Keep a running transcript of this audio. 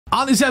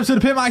On this episode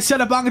of Pimp My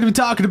Setup, I'm going to be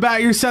talking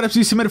about your setups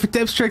you submitted for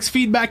tips, tricks,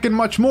 feedback, and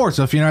much more.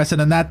 So if you're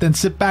interested in that, then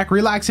sit back,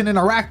 relax, and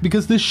interact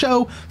because this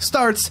show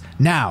starts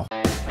now.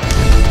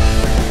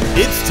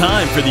 It's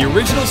time for the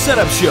original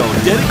setup show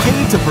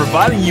dedicated to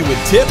providing you with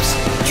tips,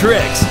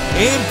 tricks,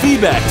 and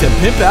feedback to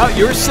pimp out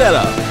your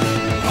setup.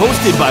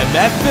 Hosted by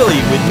Matt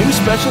Philly with new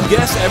special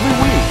guests every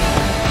week.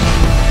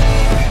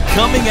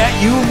 Coming at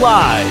you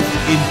live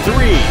in 3,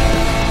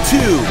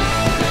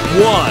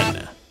 2,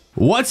 1.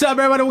 What's up,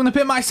 everybody? Welcome to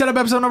Pimp My Setup,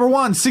 episode number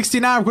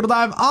 169. Recorded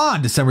live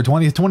on December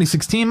 20th,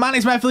 2016. My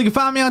name's Matt Philly. You can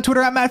find me on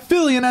Twitter at Matt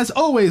Philly. And as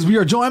always, we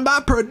are joined by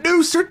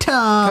producer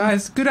Tom.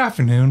 Guys, good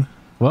afternoon.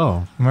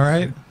 Whoa. Am I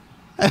right?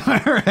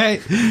 All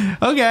right.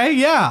 Okay,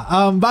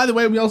 yeah. By the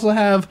way, we also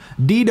have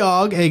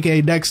D-Dog,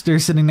 aka Dexter,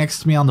 sitting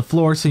next to me on the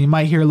floor, so you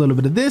might hear a little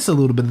bit of this, a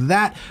little bit of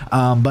that,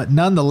 but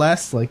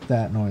nonetheless, like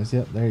that noise.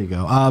 Yep, there you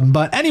go.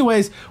 But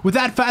anyways, with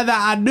that fact that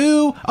I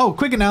do,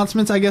 quick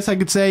announcements, I guess I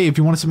could say. If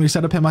you want to submit your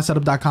setup,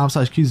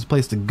 hitmysetup.com/Q is the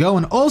place to go.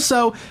 And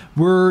also,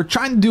 we're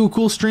trying to do a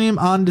cool stream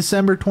on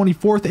December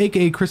 24th,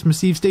 aka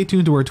Christmas Eve. Stay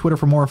tuned to our Twitter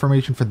for more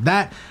information for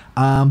that.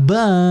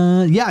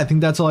 But yeah, I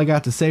think that's all I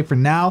got to say for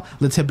now.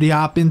 Let's hippity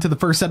hop into the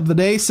first set of the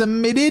day,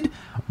 submitted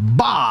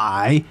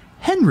by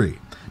Henry.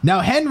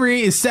 Now,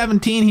 Henry is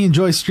 17. He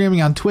enjoys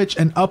streaming on Twitch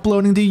and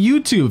uploading to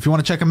YouTube. If you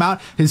want to check him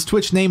out, his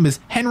Twitch name is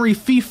Henry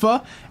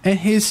FIFA, and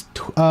his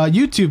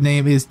YouTube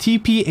name is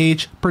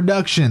TPH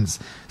Productions.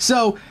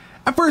 So,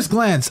 at first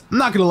glance, I'm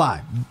not gonna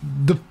lie,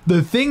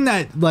 the thing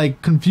that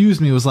like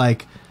confused me was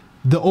like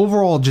the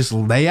overall just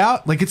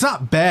layout. Like, it's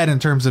not bad in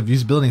terms of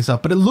usability and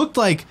stuff, but it looked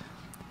like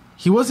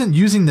he wasn't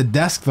using the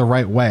desk the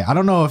right way. I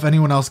don't know if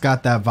anyone else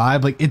got that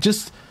vibe. Like, it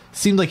just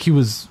seemed like he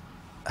was...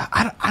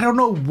 I don't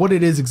know what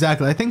it is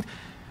exactly. I think,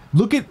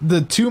 look at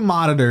the two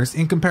monitors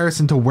in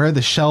comparison to where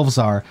the shelves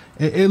are.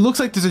 It looks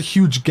like there's a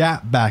huge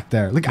gap back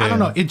there. Like, yeah. I don't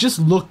know. It just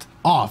looked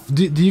off.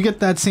 Do you get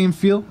that same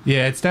feel?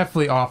 Yeah, it's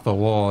definitely off the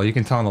wall. You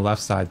can tell on the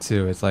left side,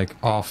 too. It's, like,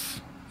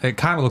 off... It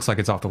kind of looks like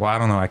it's off the wall. I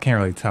don't know. I can't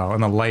really tell.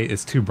 And the light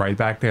is too bright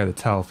back there to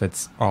tell if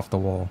it's off the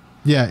wall.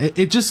 Yeah,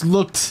 it just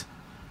looked...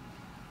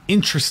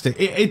 interesting.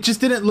 It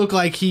just didn't look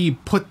like he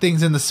put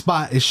things in the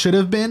spot it should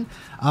have been,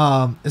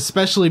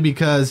 especially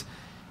because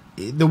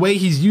the way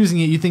he's using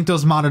it, you think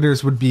those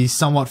monitors would be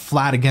somewhat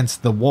flat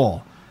against the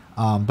wall,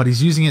 but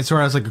he's using it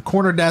sort of as like a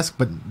corner desk,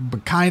 but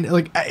kind of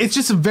like, it's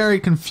just a very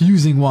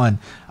confusing one,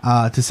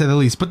 to say the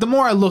least. But the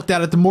more I looked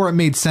at it, the more it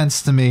made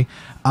sense to me,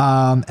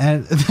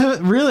 and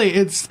really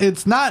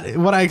it's not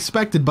what I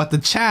expected. But the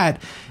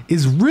chat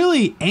is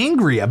really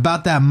angry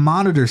about that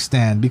monitor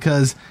stand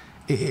because,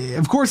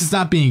 of course, it's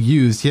not being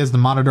used. He has the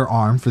monitor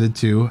arm for the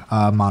two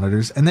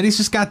monitors, and then he's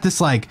just got this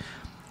like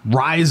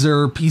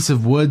riser piece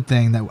of wood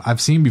thing that I've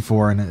seen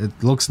before, and it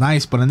looks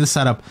nice. But in this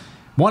setup,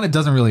 one, it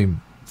doesn't really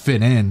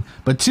fit in,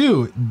 but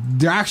two,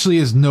 there actually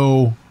is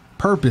no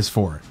purpose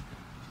for it.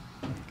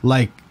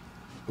 Like,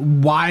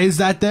 why is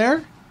that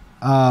there?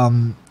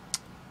 I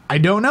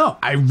don't know.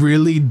 I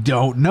really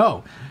don't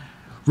know.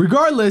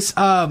 Regardless,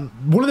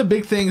 one of the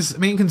big things,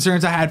 main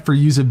concerns I had for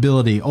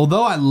usability,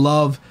 although I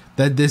love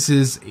that this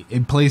is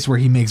a place where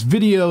he makes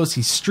videos,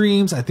 he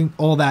streams, I think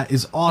all that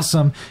is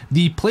awesome.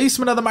 The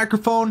placement of the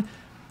microphone,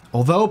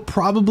 although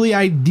probably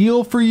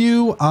ideal for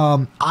you,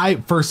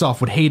 I first off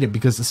would hate it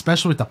because,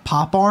 especially with the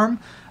pop arm,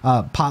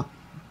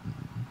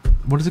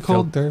 what is it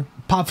called? Filter.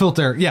 Pop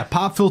filter. Yeah,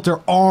 pop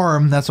filter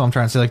arm. That's what I'm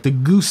trying to say. Like the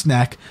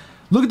gooseneck.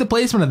 Look at the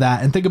placement of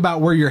that and think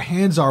about where your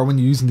hands are when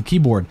you're using the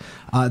keyboard.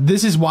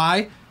 This is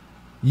why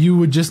you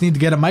would just need to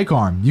get a mic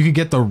arm. You could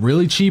get the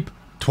really cheap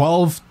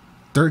 $12,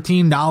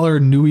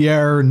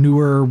 $13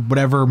 newer,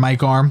 whatever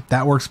mic arm.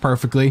 That works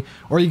perfectly.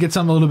 Or you get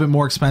something a little bit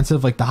more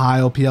expensive like the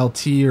Heil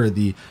PLT or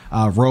the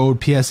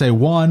Rode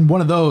PSA-1, one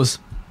of those.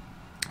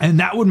 And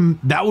that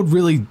would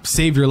really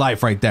save your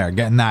life right there,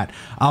 getting that.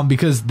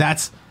 Because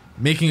that's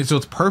making it so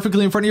it's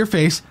perfectly in front of your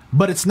face,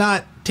 but it's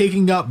not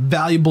taking up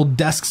valuable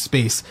desk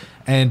space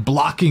and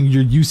blocking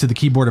your use of the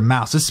keyboard and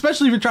mouse,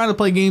 especially if you're trying to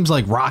play games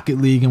like Rocket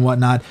League and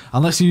whatnot,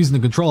 unless you're using the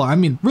controller. I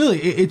mean,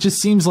 really, it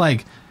just seems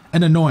like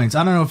an annoyance.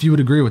 I don't know if you would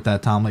agree with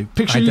that, Tom. Like,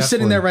 picture you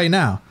sitting there right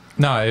now.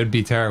 No, it would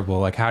be terrible.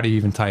 Like, how do you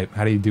even type?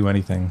 How do you do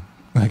anything?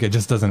 Like, it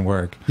just doesn't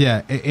work.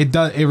 Yeah, it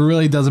does. It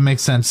really doesn't make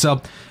sense.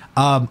 So,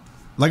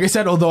 like I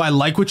said, although I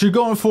like what you're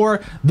going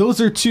for,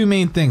 those are two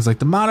main things. Like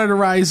the monitor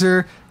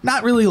riser,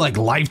 not really like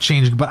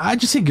life-changing, but I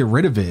just say get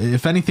rid of it.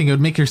 If anything, it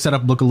would make your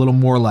setup look a little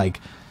more like,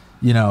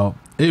 you know,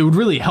 it would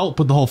really help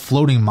with the whole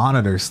floating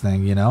monitors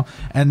thing, you know?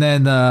 And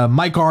then the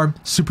mic arm,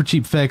 super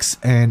cheap fix,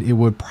 and it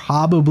would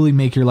probably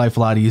make your life a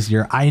lot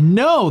easier. I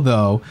know,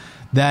 though,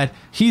 that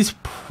he's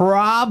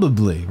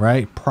probably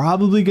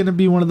going to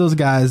be one of those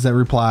guys that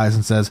replies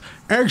and says,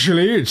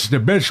 actually, it's the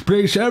best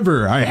place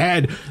ever. I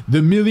had the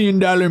 $1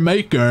 million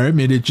mic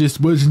arm and it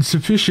just wasn't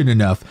sufficient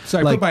enough. So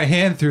I put my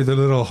hand through the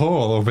little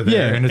hole over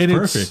there, and it's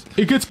perfect.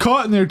 It gets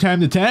caught in there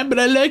time to time, but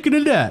I like it a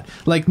lot.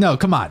 Like, no,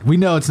 come on. We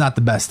know it's not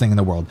the best thing in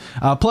the world.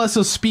 Plus,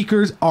 those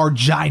speakers are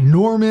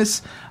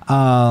ginormous.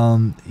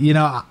 You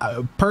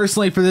know,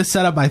 personally for this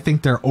setup, I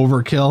think they're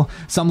overkill.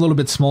 Something a little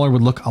bit smaller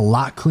would look a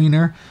lot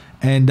cleaner.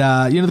 And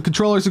the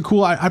controllers are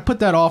cool. I put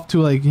that off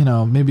to like,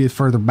 maybe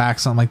further back,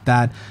 something like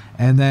that.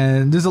 And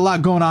then there's a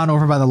lot going on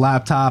over by the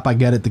laptop. I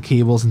get it, the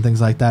cables and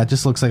things like that.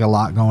 Just looks like a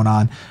lot going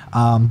on.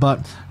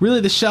 But really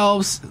the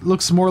shelves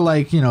looks more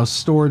like,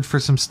 storage for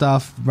some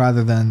stuff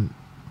rather than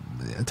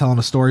telling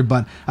a story.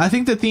 But I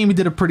think the theme he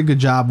did a pretty good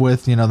job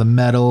with, the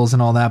medals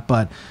and all that.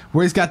 But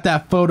where he's got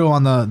that photo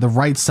on the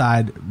right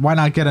side, why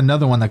not get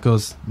another one that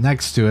goes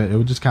next to it? It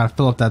would just kind of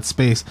fill up that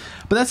space.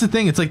 But that's the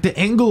thing. It's like the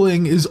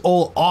angling is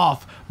all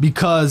off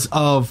because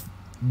of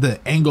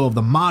the angle of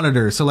the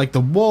monitor. So like the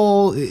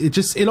wall,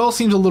 it all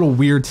seems a little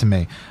weird to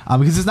me,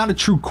 because it's not a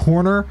true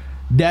corner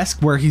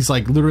desk where he's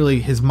like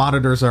literally his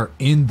monitors are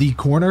in the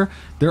corner.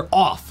 They're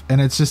off,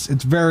 and it's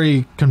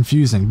very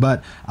confusing.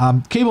 But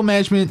cable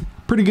management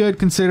pretty good,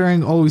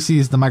 considering all we see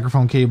is the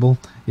microphone cable.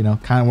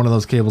 Kind of one of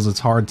those cables.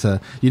 It's hard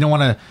to, you don't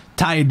want to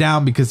tie it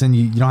down because then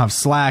you don't have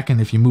slack, and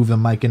if you move the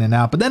mic in and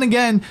out. But then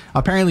again,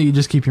 apparently you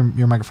just keep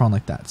your microphone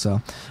like that.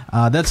 So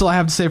that's all I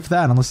have to say for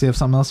that, unless you have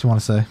something else you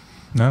want to say.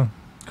 No.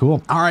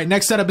 Cool. All right,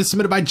 next setup is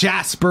submitted by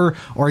Jasper,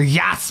 or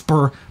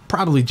Jasper,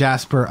 probably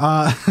Jasper.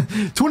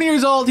 20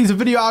 years old. He's a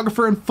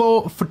videographer and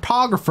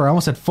photographer. I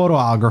almost said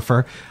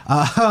photographer.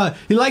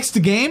 He likes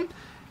to game,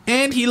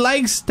 and he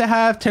likes to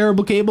have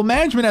terrible cable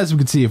management, as we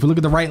can see. If we look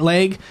at the right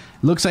leg, it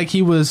looks like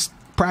he was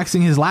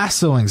practicing his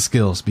lassoing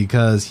skills,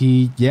 because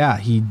he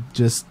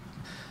just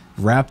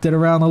wrapped it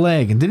around the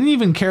leg and didn't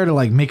even care to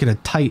like make it a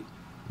tight,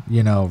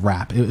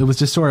 wrap. It was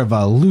just sort of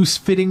a loose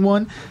fitting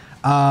one.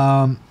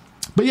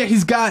 But yeah,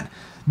 he's got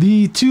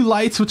the two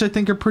lights, which I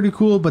think are pretty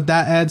cool, but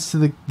that adds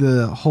to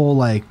the whole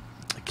like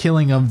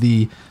killing of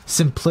the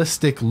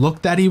simplistic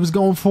look that he was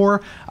going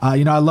for. I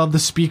love the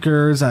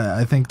speakers.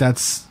 I think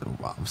that's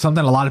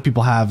something a lot of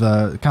people have,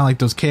 kind of like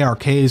those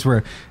KRKs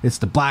where it's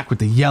the black with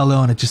the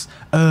yellow and it just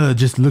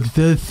looks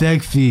so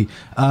sexy.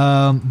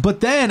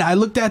 But then I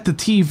looked at the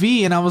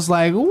TV and I was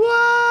like,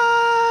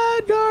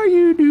 what are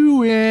you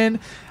doing?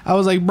 I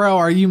was like, bro,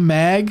 are you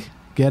Mag?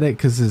 Get it?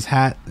 Because his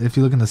hat, if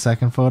you look in the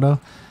second photo,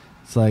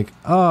 it's like,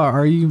 oh,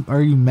 are you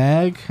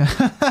Mag?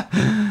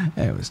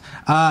 Anyways,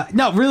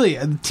 no, really,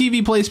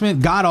 TV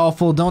placement, god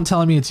awful. Don't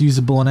tell me it's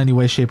usable in any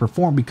way, shape, or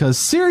form, because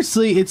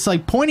seriously, it's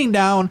like pointing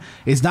down.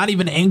 It's not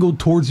even angled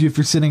towards you if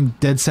you're sitting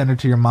dead center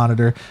to your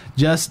monitor.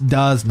 Just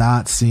does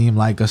not seem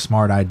like a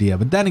smart idea.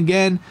 But then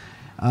again,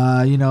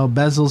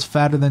 bezel's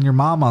fatter than your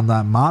mom on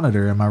that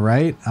monitor. Am I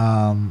right?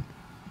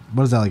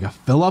 What is that, like a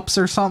Philips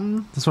or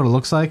something? That's what it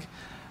looks like.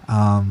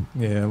 Yeah,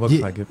 it looks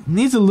like it.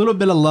 Needs a little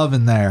bit of love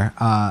in there.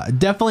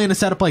 Definitely in a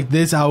setup like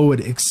this, I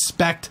would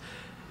expect,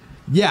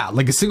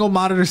 like a single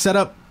monitor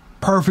setup,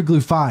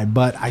 perfectly fine.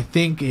 But I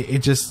think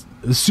it just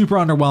is super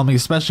underwhelming,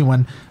 especially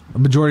when the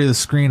majority of the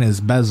screen is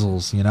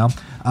bezels,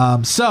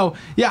 So,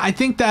 yeah, I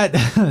think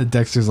that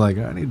Dexter's like,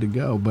 I need to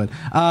go. But,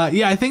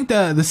 I think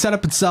the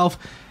setup itself,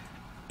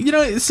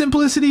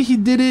 simplicity, he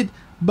did it,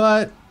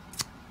 but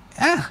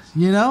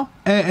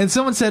and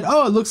someone said,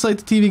 oh, it looks like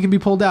the TV can be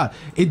pulled out.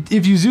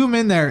 If you zoom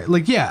in there,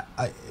 like,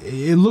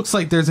 it looks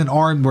like there's an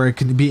arm where it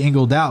can be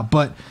angled out,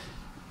 but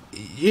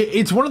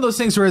it's one of those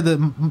things where the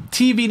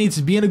TV needs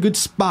to be in a good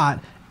spot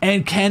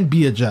and can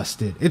be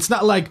adjusted. It's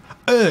not like,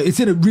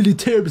 it's in a really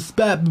terrible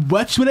spot, but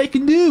watch what I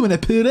can do when I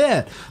pull it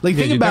out. Like,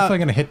 think you're about, definitely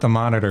going to hit the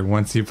monitor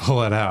once you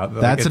pull it out.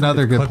 That's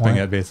another good clipping point.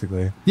 It,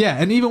 basically. Yeah,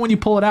 and even when you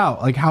pull it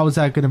out, like, how is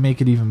that going to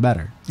make it even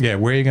better? Yeah,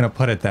 where are you going to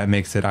put it that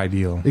makes it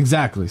ideal?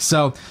 Exactly.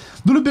 So,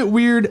 a little bit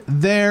weird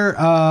there.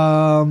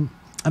 And,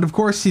 of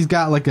course, he's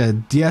got, like, a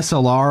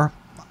DSLR,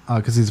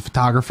 because he's a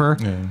photographer.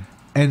 Yeah.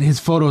 And his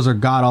photos are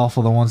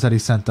god-awful, the ones that he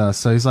sent us.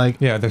 So, he's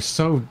like... Yeah, they're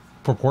so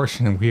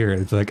proportioned and weird.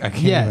 It's like, I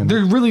can't even...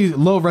 they're really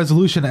low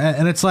resolution,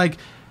 and it's like,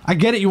 I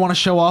get it, you want to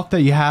show off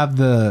that you have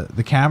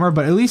the camera,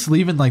 but at least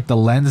leaving like the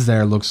lens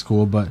there looks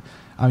cool. But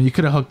I mean, you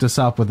could have hooked this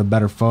up with a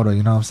better photo,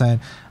 you know what I'm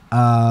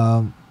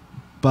saying?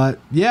 But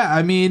yeah,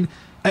 I mean,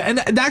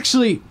 and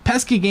actually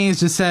Pesky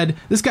Games just said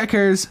this guy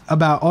cares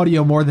about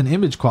audio more than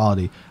image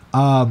quality.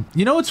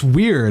 What's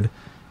weird,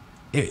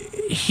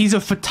 he's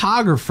a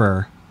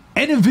photographer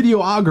and a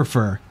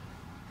videographer,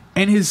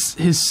 and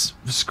his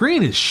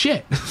screen is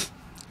shit.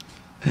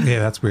 Yeah,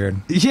 that's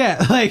weird.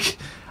 Yeah, like,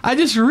 I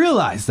just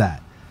realized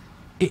that.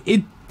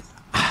 And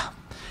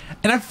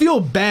I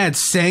feel bad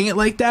saying it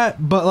like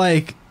that, but,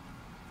 like,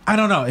 I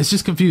don't know. It's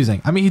just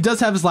confusing. I mean, he does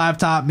have his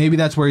laptop. Maybe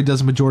that's where he does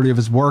the majority of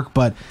his work,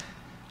 but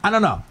I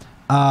don't know.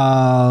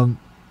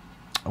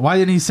 Why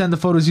didn't he send the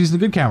photos using a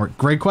good camera?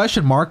 Great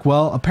question, Mark.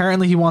 Well,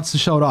 apparently he wants to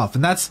show it off,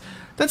 and that's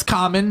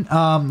common.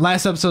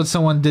 Last episode,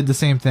 someone did the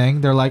same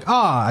thing. They're like,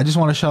 I just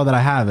want to show that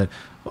I have it.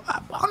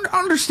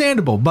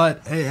 Understandable,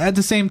 but at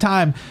the same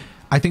time,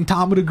 I think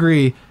Tom would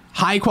agree,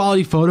 high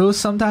quality photos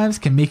sometimes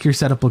can make your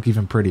setup look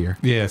even prettier.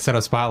 Yeah,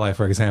 Setup Spotlight,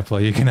 for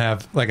example. You can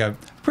have like a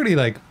pretty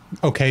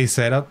okay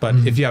setup, but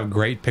if you have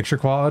great picture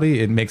quality,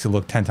 it makes it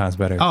look 10 times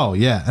better. Oh,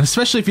 yeah. And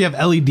especially if you have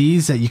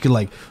LEDs that you could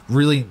like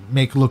really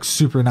make look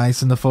super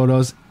nice in the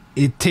photos.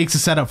 It takes a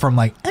setup from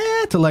like,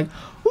 to like,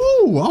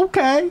 ooh,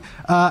 okay.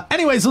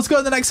 Anyways, let's go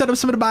to the next setup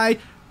submitted by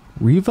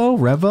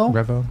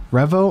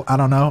Revo. I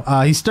don't know.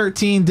 He's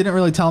 13. Didn't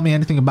really tell me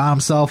anything about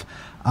himself.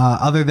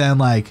 other than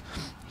like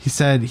he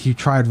said he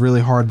tried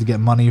really hard to get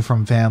money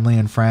from family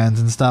and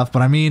friends and stuff.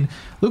 But I mean,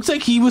 looks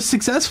like he was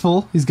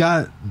successful. He's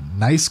got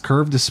nice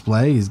curved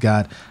display. He's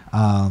got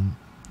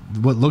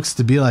what looks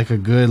to be like a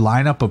good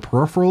lineup of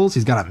peripherals.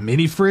 He's got a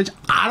mini fridge.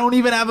 I don't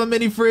even have a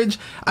mini fridge.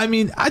 I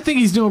mean, I think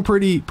he's doing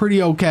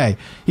pretty okay.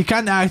 He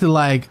kind of acted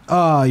like,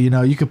 oh, you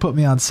know, you could put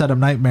me on Setup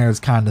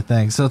Nightmares kind of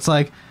thing. So it's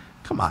like,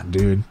 come on,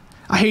 dude.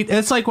 I hate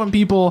it's like when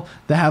people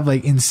that have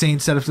like insane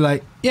setups are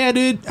like, yeah,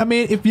 dude, I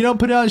mean, if you don't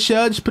put it on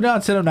show, just put it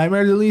on Setup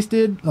Nightmares at least,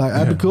 dude. Like,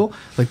 that'd be cool.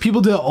 Like,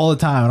 people do it all the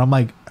time, and I'm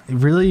like,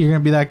 really? You're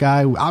gonna be that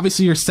guy?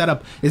 Obviously your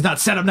setup is not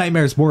Setup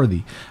Nightmares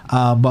worthy.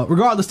 But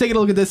regardless, taking a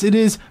look at this, it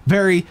is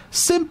very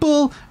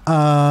simple.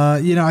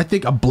 You know, I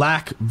think a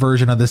black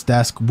version of this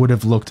desk would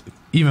have looked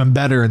even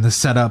better in the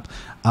setup.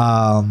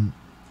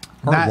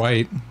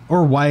 White.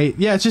 Or white.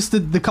 Yeah, it's just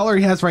the color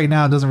he has right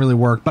now doesn't really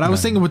work. But I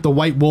was thinking with the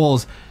white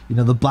walls, you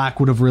know, the black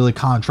would have really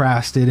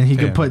contrasted, and he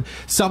could put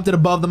something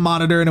above the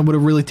monitor and it would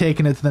have really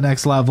taken it to the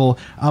next level.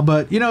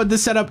 But, you know,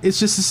 this setup, it's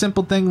just a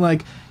simple thing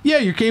like, yeah,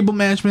 your cable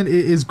management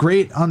is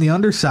great on the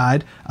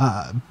underside.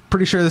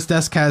 Pretty sure this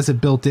desk has it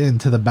built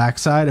into the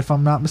backside, if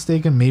I'm not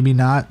mistaken. Maybe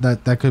not.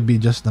 That could be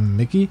just the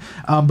Mickey.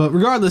 But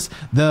regardless,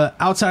 the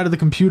outside of the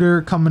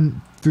computer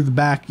coming through the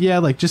back, yeah,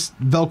 like just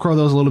Velcro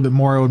those a little bit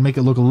more. It would make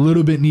it look a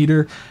little bit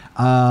neater.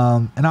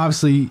 And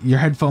obviously your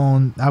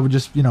headphone, I would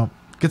just, you know,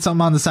 get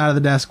something on the side of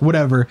the desk,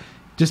 whatever,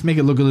 just make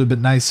it look a little bit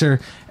nicer.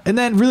 And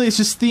then really it's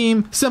just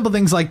theme, simple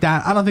things like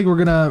that. I don't think we're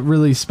gonna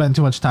really spend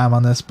too much time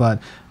on this, but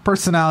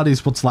personality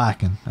is what's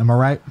lacking. Am I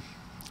right?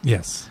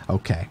 Yes.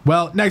 Okay.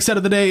 Well, next set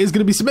of the day is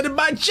going to be submitted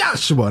by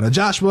Joshua. Now,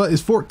 Joshua is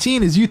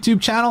 14. His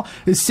YouTube channel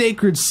is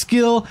Sacred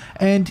Skill,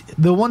 and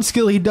the one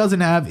skill he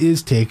doesn't have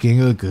is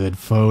taking a good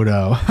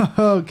photo.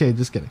 Okay,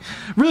 just kidding.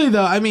 Really,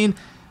 though, I mean,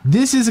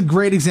 this is a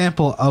great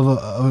example of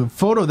a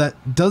photo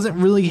that doesn't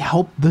really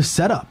help the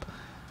setup.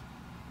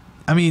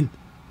 I mean,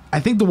 I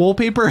think the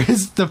wallpaper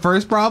is the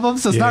first problem,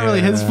 so it's not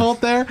really his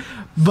fault there,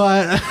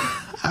 but...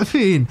 I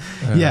mean,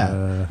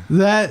 yeah,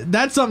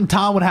 that's something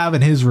Tom would have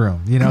in his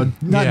room, you know,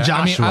 not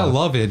Joshua. I mean, I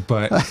love it,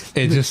 but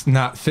it's just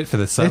not fit for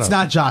the setup. It's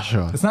not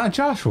Joshua. It's not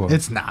Joshua.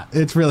 It's not.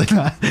 It's really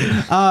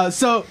not.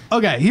 So,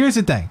 okay, here's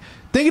the thing.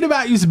 Thinking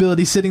about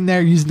usability, sitting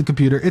there using the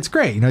computer, it's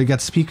great. You know, you got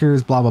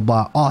speakers, blah, blah,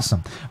 blah.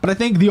 Awesome. But I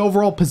think the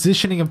overall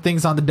positioning of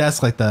things on the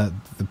desk, like the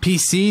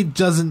PC,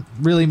 doesn't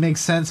really make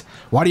sense.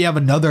 Why do you have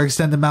another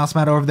extended mouse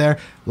mat over there?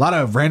 A lot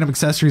of random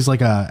accessories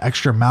like a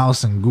extra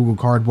mouse and Google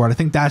Cardboard. I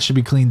think that should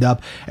be cleaned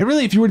up. And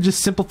really, if you were to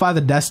just simplify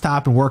the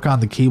desktop and work on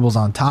the cables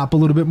on top a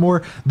little bit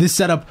more, this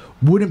setup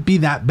wouldn't be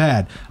that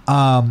bad.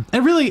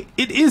 And really,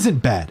 it isn't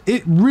bad.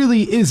 It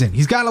really isn't.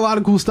 He's got a lot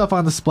of cool stuff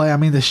on display. I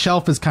mean, the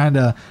shelf is kind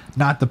of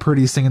not the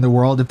prettiest thing in the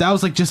world. If that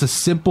was like just a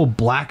simple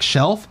black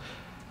shelf,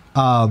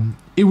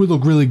 it would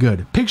look really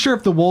good. Picture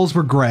if the walls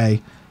were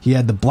gray, he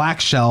had the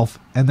black shelf,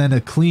 and then a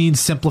clean,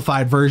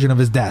 simplified version of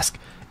his desk.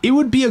 It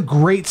would be a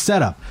great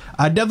setup.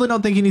 I definitely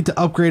don't think you need to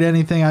upgrade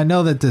anything. I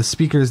know that the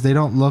speakers, they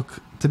don't look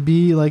to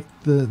be like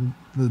the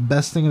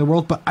best thing in the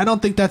world, but I don't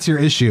think that's your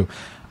issue.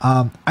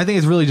 I think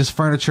it's really just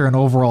furniture and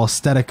overall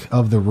aesthetic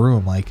of the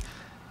room. Like,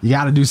 you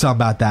got to do something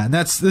about that. And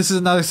this is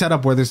another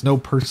setup where there's no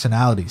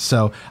personality.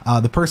 So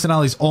the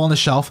personality is all on the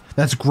shelf.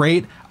 That's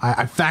great.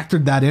 I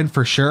factored that in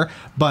for sure.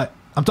 But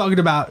I'm talking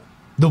about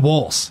the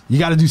walls. You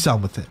got to do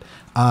something with it.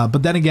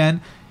 But then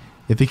again,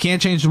 if he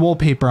can't change the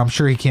wallpaper, I'm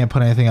sure he can't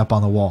put anything up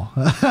on the wall.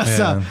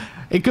 So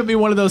it could be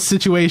one of those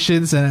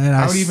situations. And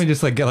I would even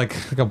just like get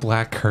like a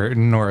black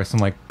curtain or some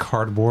like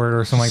cardboard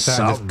or something like that,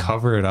 and just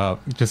cover it up.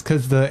 Just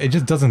because it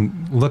just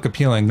doesn't look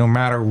appealing, no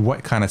matter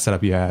what kind of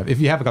setup you have. If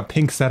you have like a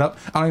pink setup,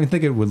 I don't even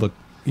think it would look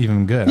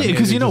even good. Yeah,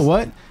 because you know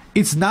what?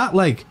 It's not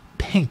like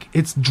pink.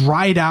 It's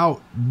dried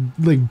out,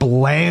 like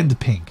bland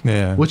pink.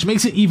 Yeah, which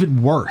makes it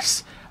even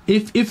worse.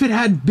 If it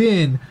had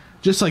been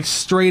just like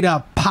straight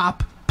up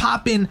pop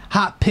in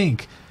hot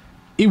pink,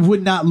 it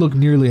would not look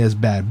nearly as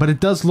bad, but it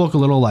does look a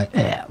little like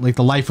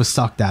the life was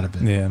sucked out of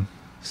it. Yeah.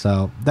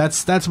 So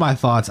that's my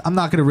thoughts. I'm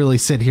not gonna really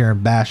sit here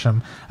and bash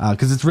them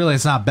because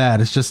it's not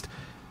bad. It's just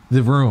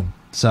the room.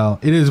 So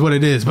it is what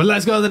it is. But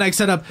let's go to the next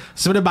setup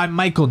submitted by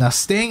Michael. Now,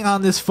 staying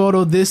on this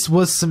photo, this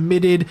was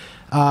submitted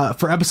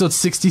for episode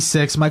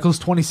 66. Michael's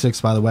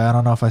 26, by the way. I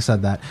don't know if I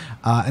said that.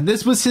 And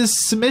this was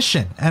his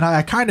submission. And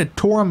I kind of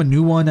tore him a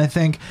new one, I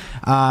think.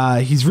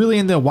 He's really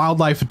into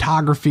wildlife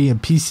photography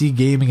and PC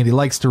gaming, and he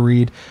likes to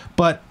read.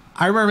 But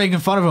I remember making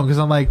fun of him because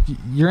I'm like,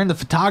 you're into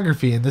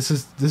photography, and this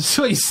is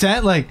what you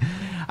said? Like,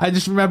 I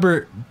just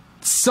remember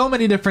so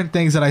many different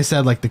things that I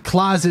said, like the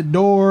closet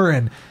door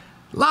and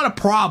a lot of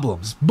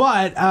problems.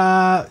 But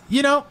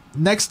you know,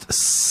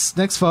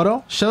 next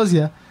photo shows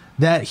you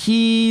that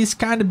he's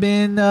kind of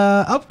been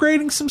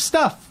upgrading some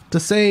stuff, to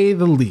say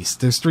the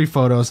least. There's 3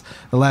 photos.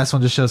 The last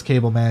one just shows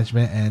cable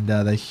management and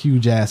the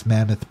huge ass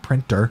mammoth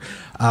printer.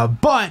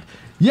 But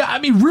yeah, I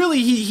mean,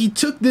 really, he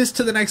took this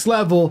to the next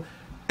level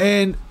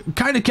and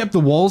kind of kept the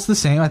walls the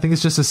same. I think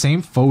it's just the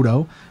same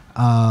photo.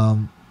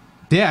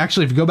 Yeah,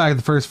 actually, if you go back to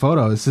the first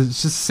photo, it's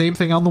just the same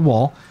thing on the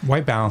wall.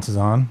 White balance is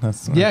on.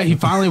 That's yeah, he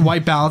finally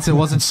white balanced. It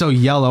wasn't so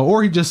yellow,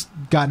 or he just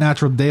got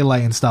natural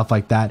daylight and stuff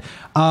like that.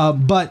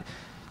 But,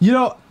 you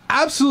know,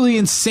 absolutely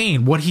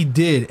insane what he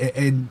did.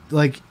 And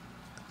like,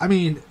 I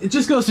mean, it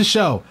just goes to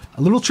show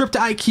a little trip to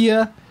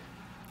IKEA,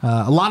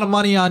 a lot of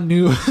money on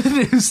new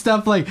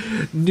stuff like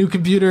new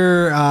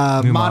computer,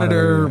 new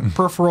monitor,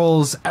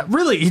 peripherals.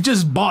 Really, he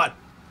just bought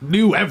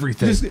new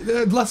everything.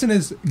 The lesson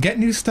is get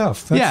new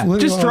stuff.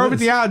 That's just throw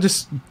everything out.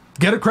 Just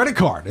get a credit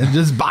card and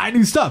just buy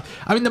new stuff.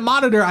 I mean, the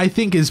monitor I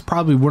think is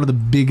probably one of the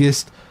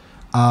biggest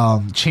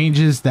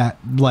changes that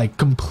like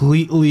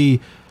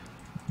completely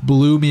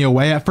blew me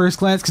away at first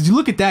glance. Because you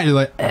look at that, you're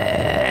like,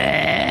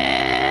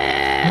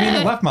 I mean,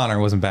 the left monitor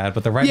wasn't bad,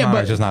 but the right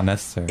monitor is just not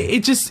necessary.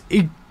 It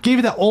gave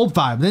you that old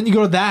vibe. Then you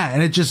go to that,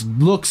 and it just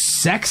looks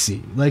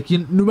sexy. Like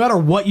no matter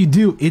what you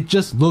do, it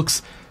just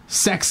looks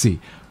sexy.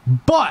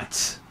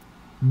 But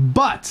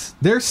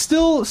there's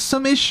still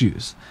some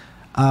issues.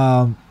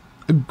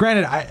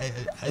 Granted,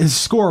 his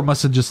score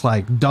must have just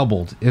like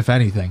doubled, if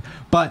anything.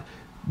 But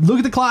look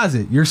at the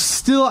closet. You're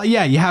still,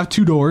 you have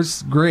 2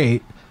 doors,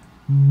 great.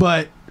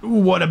 But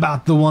what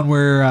about the one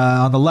where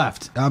on the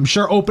left? I'm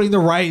sure opening the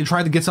right and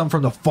trying to get something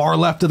from the far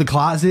left of the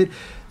closet,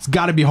 it's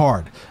got to be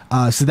hard.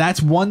 So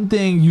that's one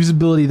thing,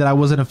 usability, that I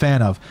wasn't a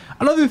fan of.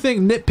 Another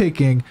thing,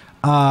 nitpicking.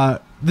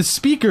 The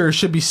speaker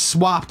should be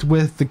swapped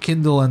with the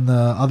Kindle and the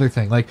other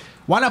thing. Like,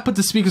 why not put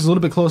the speakers a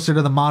little bit closer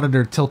to the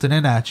monitor, tilted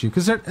in at you?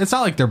 Because it's not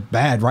like they're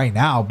bad right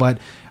now, but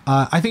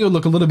I think it would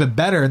look a little bit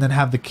better, and then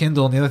have the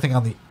Kindle and the other thing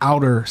on the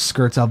outer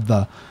skirts of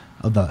the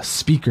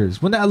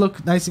speakers. Wouldn't that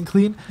look nice and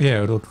clean? Yeah,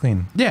 it would look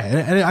clean. Yeah,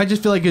 and I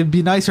just feel like it'd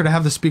be nicer to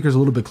have the speakers a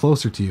little bit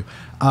closer to you.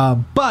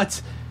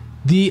 But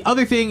the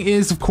other thing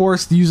is, of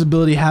course, the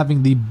usability,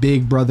 having the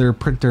Big Brother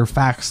printer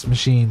fax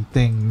machine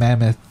thing,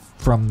 mammoth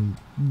from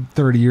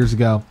 30 years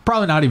ago.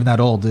 Probably not even that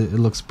old. It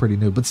looks pretty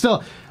new, but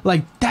still,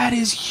 like, that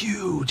is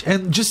huge.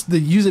 And just the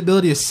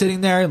usability of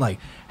sitting there and like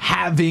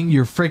having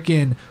your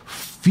freaking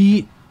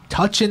feet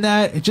touching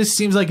that, it just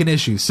seems like an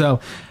issue. So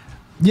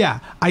yeah,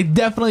 I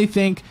definitely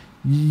think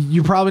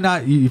you probably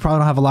don't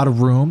have a lot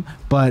of room,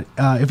 but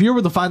if you're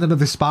able to find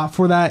another spot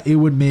for that, it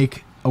would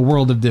make a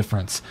world of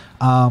difference.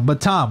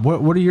 But Tom,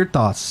 what are your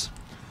thoughts?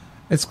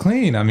 It's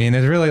clean. I mean,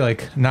 there's really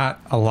like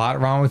not a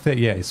lot wrong with it.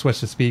 Yeah, you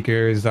switch the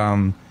speakers.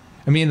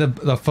 I mean,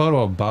 the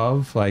photo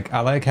above, like, I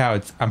like how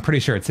I'm pretty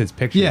sure it's his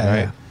picture, right?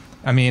 Yeah.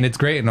 I mean, it's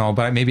great and all,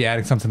 but maybe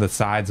adding something to the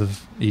sides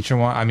of each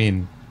one. I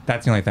mean,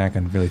 that's the only thing I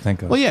can really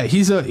think of. Well, yeah,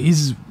 he's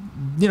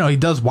he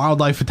does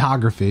wildlife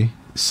photography,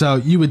 so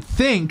you would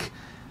think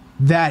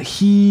that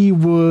he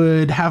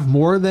would have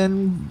more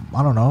than,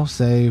 I don't know,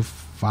 say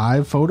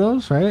 5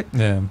 photos, right?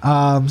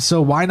 Yeah.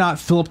 So why not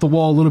fill up the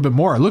wall a little bit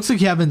more? It looks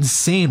like you have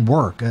insane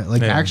work.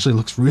 Actually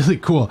looks really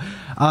cool.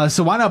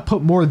 So why not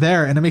put more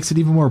there, and it makes it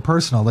even more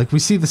personal? Like, we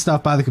see the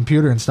stuff by the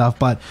computer and stuff,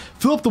 but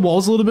fill up the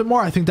walls a little bit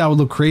more. I think that would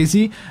look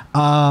crazy.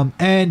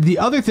 And the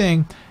other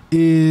thing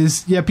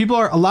is,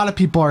 a lot of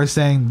people are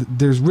saying that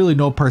there's really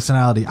no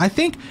personality. I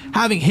think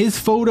having his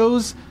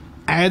photos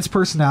adds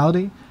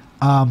personality.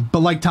 But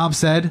like Tom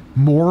said,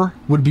 more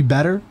would be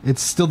better.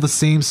 It's still the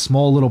same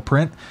small little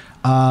print.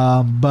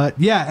 But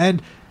yeah,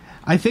 and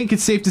I think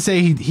it's safe to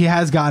say he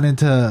has gotten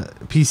into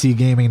PC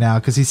gaming now,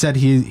 because he said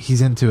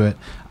he's into it.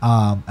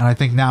 And I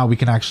think now we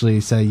can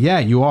actually say, yeah,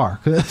 you are,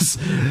 because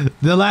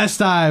the last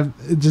time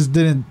it just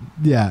didn't.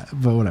 Yeah,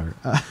 but whatever.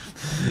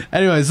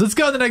 Anyways, let's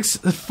go to the next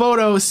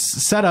photo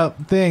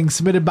setup thing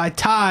submitted by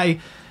Ty.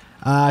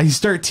 He's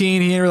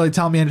 13. He didn't really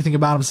tell me anything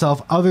about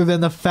himself other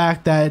than the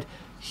fact that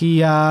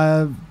he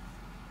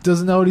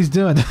doesn't know what he's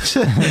doing.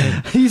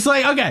 He's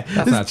like, okay,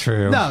 that's not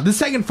true. No, the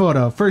second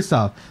photo. First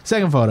off,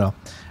 second photo.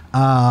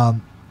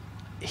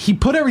 He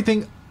put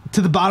everything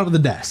to the bottom of the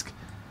desk.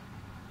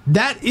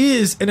 That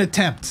is an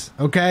attempt,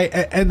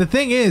 okay? And the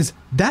thing is,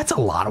 that's a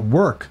lot of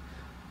work.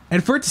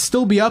 And for it to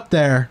still be up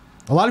there,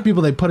 a lot of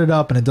people, they put it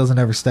up and it doesn't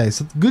ever stay.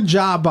 So good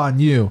job on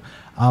you.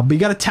 But you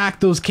got to tack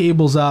those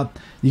cables up.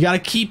 You got to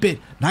keep it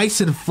nice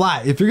and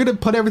flat. If you're going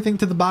to put everything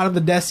to the bottom of the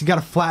desk, you got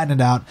to flatten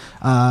it out.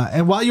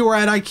 And while you were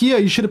at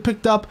IKEA, you should have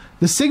picked up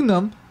the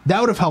Signum.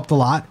 That would have helped a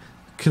lot.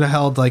 Could have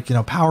held, like,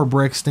 power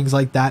bricks, things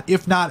like that.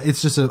 If not,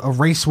 it's just a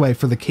raceway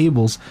for the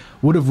cables.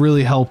 Would have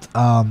really helped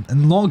in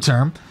the long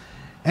term.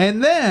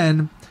 And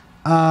then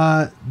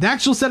the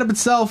actual setup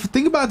itself,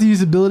 think about the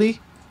usability.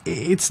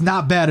 It's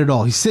not bad at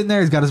all. He's sitting there.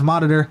 He's got his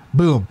monitor.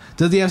 Boom.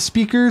 Does he have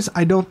speakers?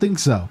 I don't think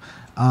so.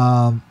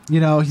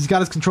 He's got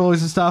his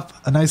controllers and stuff.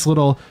 A nice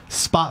little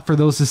spot for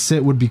those to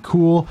sit would be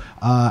cool.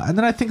 And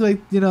then I think,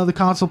 the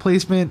console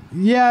placement,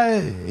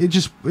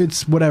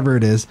 it's whatever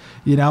it is,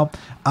 and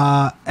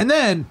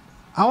then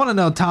I want to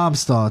know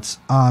Tom's thoughts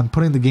on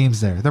putting the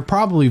games there. They're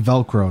probably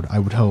Velcroed, I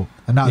would hope,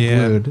 and not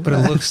glued. But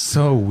it looks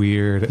so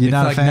weird. You're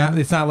not a fan?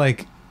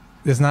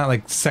 It's not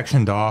like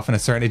sectioned off in a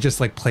certain. It's just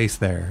like placed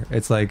there.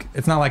 It's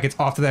not like it's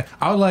off to that.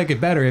 I would like it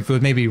better if it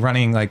was maybe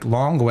running like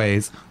long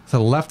ways to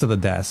the left of the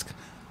desk,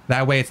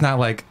 That way it's not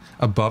like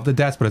above the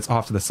desk, but it's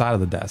off to the side of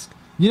the desk.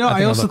 You know,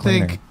 I also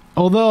think,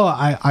 although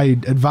I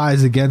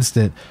advise against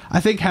it, I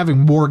think having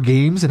more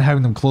games and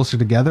having them closer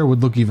together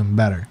would look even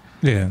better.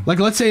 Yeah. Like,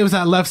 let's say it was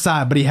that left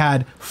side, but he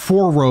had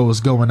 4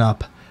 rows going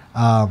up.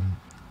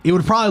 It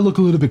would probably look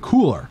a little bit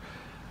cooler.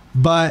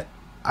 But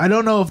I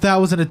don't know if that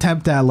was an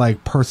attempt at,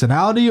 like,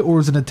 personality or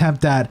was an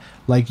attempt at,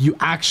 like, you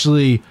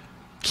actually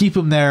keep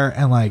him there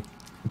and, like,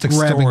 it's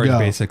like storage,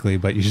 basically,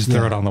 but you just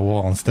throw it on the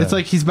wall instead. It's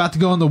like he's about to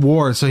go in the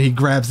war, so he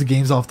grabs the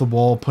games off the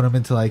wall, put them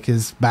into, like,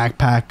 his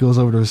backpack, goes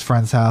over to his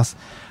friend's house.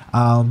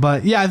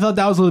 But yeah, I thought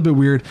that was a little bit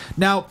weird.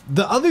 Now,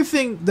 the other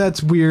thing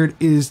that's weird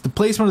is the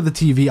placement of the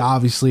TV.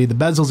 Obviously, the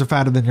bezels are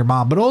fatter than your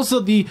mom, but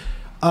also the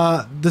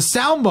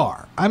sound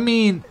bar. I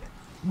mean,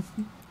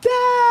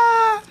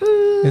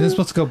 is this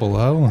supposed to go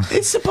below?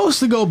 It's supposed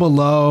to go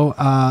below.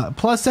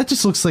 Plus, that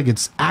just looks like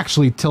it's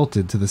actually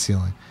tilted to the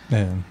ceiling.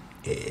 Yeah.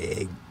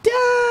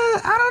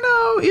 I don't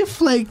know if,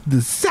 like,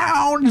 the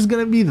sound is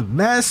gonna be the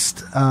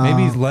best.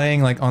 Maybe he's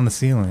laying, like, on the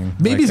ceiling.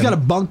 Maybe like he's got a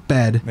bunk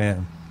bed.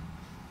 Yeah.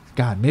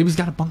 God, maybe he's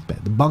got a bunk bed.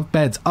 The bunk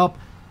bed's up.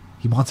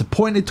 He wants it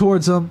pointed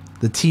towards him.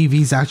 The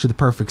TV's actually the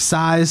perfect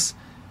size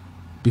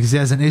because he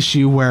has an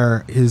issue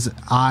where his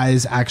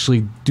eyes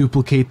actually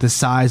duplicate the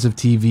size of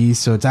TVs.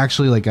 So it's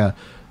actually like a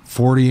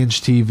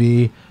 40-inch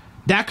TV.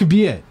 That could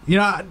be it. You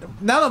know,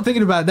 now that I'm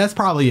thinking about it, that's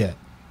probably it.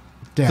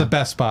 Damn. It's the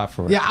best spot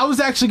for it. Yeah, I was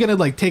actually going to,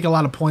 like, take a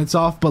lot of points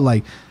off, but,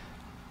 like,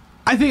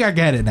 I think I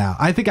get it now.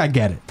 I think I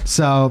get it.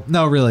 So,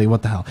 no, really,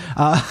 what the hell?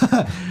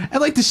 And,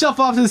 like, the shelf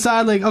off to the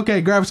side, like,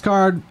 okay, graphics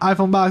card,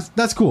 iPhone box,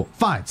 that's cool.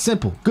 Fine.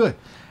 Simple. Good.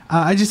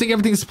 I just think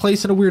everything's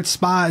placed in a weird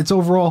spot. It's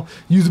overall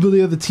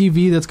usability of the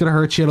TV that's going to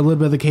hurt you, and a little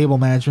bit of the cable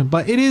management.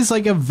 But it is,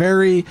 like, a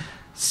very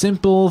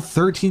simple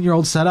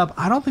 13-year-old setup.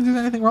 I don't think there's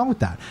anything wrong with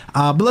that.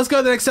 But let's go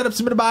to the next setup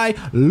submitted by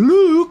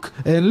Luke.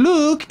 And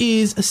Luke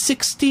is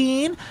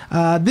 16.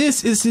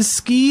 This is his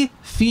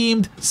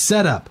ski-themed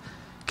setup.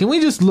 Can we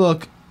just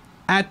look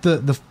at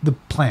the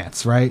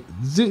plants, right?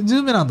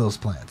 Zoom in on those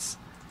plants.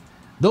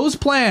 Those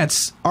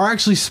plants are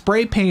actually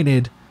spray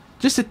painted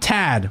just a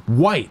tad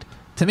white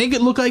to make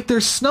it look like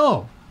there's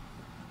snow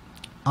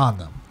on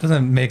them.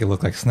 Doesn't make it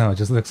look like snow. It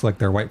just looks like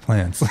they're white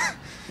plants.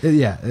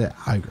 Yeah,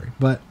 I agree.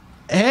 But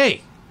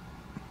hey,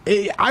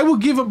 I will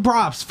give him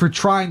props for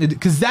trying to,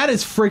 because that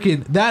is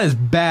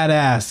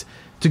badass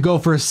to go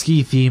for a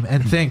ski theme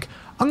and think,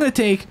 I'm going to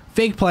take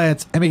fake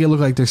plants and make it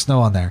look like there's snow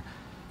on there.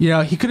 You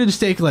know, he could have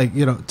just taken, like,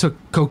 you know, took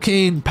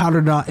cocaine,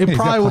 powdered it on. It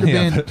probably would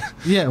have been.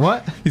 Yeah,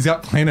 what? He's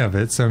got plenty of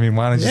it, so I mean,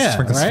 why not just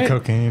sprinkle some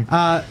cocaine?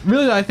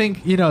 Really, I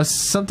think, you know,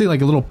 something like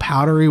a little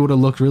powdery would have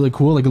looked really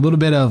cool, like a little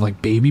bit of, like,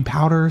 baby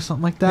powder or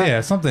something like that. Yeah,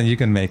 something you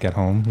can make at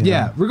home. You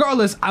know?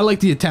 Regardless, I like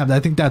the attempt.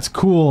 I think that's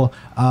cool.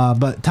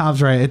 But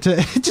Tom's right. It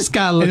just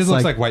kind of looks. It just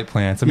looks like white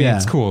plants. I mean,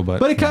 it's cool,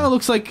 but it kind of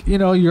looks like, you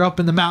know, you're up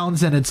in the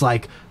mountains and it's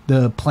like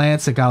the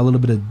plants that got a little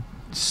bit of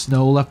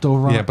snow left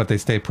over on. Yeah, but they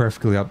stay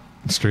perfectly up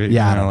straight,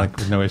 yeah, you know, like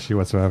with no issue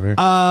whatsoever.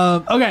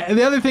 Okay, and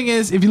the other thing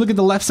is, if you look at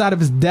the left side of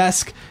his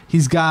desk,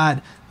 he's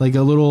got like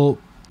a little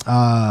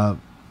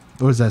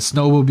what is that,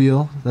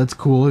 snowmobile. That's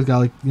cool. He's got,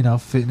 like, you know,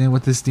 fitting in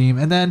with this theme.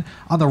 And then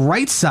on the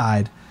right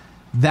side,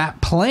 that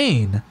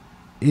plane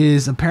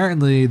is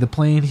apparently the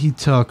plane he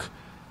took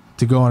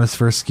to go on his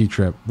first ski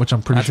trip, which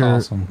I'm pretty sure.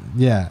 Awesome.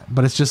 Yeah,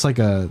 but it's just like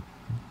a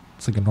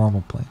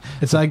normal plane.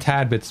 It's like a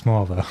tad bit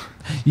small though.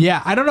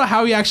 Yeah, I don't know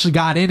how he actually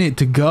got in it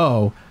to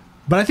go,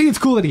 but I think it's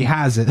cool that he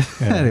has it.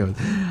 Yeah.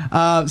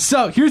 Anyways,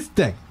 so here's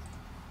the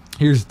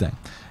thing.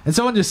 And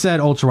someone just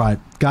said ultra wide.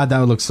 God, that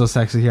would look so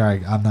sexy here.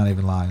 I'm not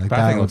even lying. Like, but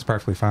I think it looks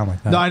perfectly fine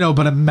like that. No, I know,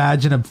 but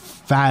imagine a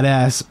fat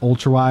ass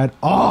ultra wide.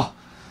 Oh,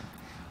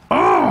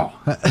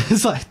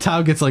 it's like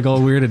Tom gets like all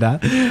weirded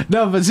out.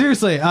 No, but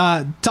seriously,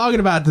 talking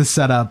about this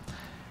setup,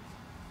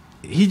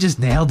 he just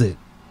nailed it.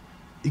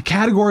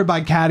 Category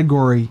by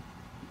category,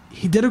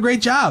 he did a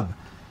great job.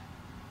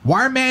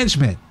 Wire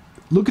management.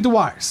 Look at the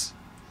wires.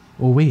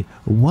 Oh, wait.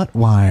 What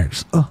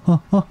wires?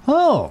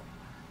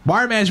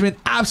 Wire management,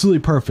 absolutely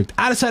perfect.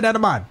 Out of sight, out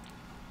of mind.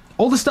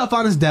 All the stuff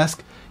on his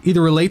desk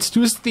either relates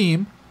to his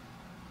theme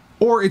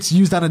or it's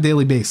used on a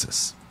daily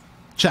basis.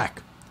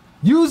 Check.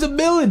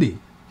 Usability.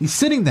 He's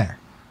sitting there.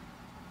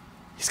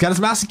 He's got his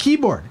mouse and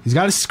keyboard. He's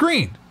got his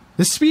screen.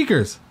 His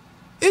speakers.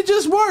 It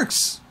just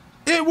works.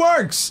 It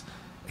works.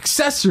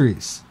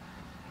 Accessories.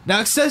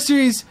 Now,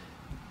 accessories,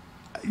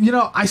 you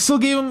know, I still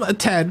gave him a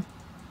 10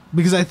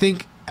 because I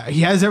think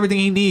he has everything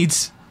he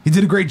needs. He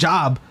did a great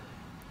job.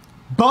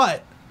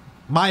 But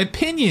my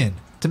opinion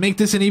to make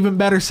this an even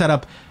better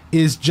setup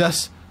is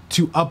just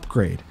to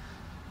upgrade.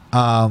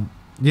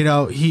 You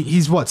know,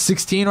 he's what,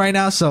 16 right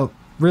now? So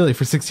really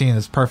for 16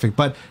 it's perfect.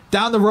 But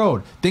down the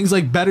road, things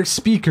like better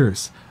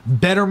speakers,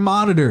 better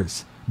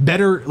monitors,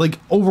 better, like,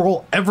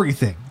 overall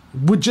everything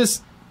would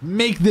just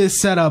make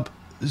this setup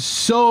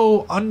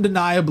so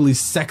undeniably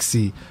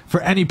sexy for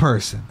any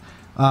person.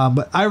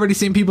 But I already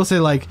seen people say,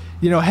 like,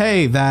 you know,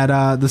 hey,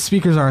 that the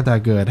speakers aren't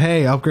that good.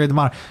 Hey, upgrade the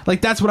monitor.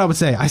 Like, that's what I would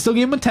say. I still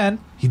gave him a 10.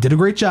 He did a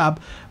great job.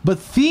 But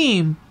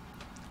theme,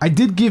 I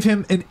did give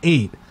him an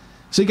 8.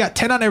 So he got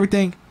 10 on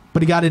everything,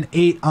 but he got an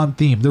 8 on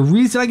theme. The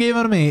reason I gave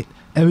him an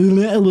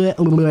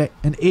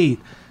 8,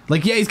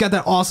 like, yeah, he's got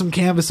that awesome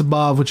canvas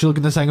above, which you look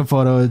at the second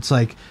photo, it's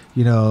like,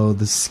 you know,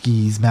 the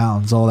skis,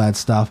 mountains, all that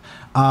stuff.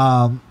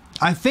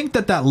 I think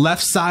that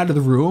left side of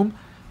the room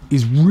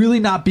is really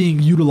not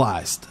being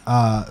utilized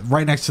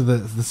right next to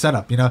the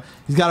setup. You know,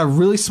 he's got a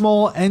really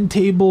small end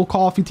table,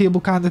 coffee table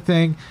kind of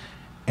thing,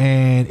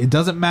 and it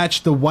doesn't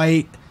match the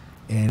white,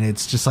 and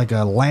it's just like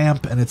a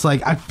lamp, and it's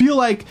like, I feel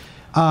like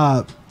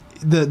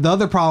the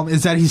other problem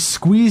is that he's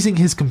squeezing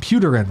his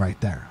computer in right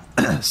there.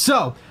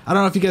 So I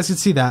don't know if you guys can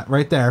see that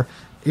right there.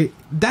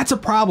 That's a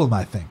problem,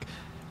 I think.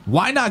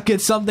 Why not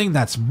get something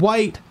that's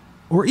white,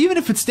 or even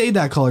if it stayed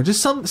that color,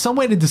 just some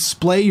way to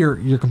display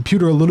your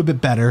computer a little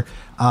bit better,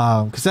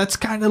 because that's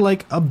kind of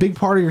like a big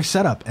part of your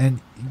setup.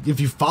 And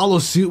if you follow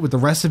suit with the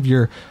rest of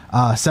your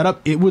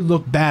setup, it would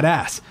look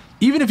badass.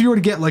 Even if you were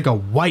to get like a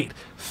white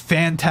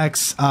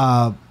Fantex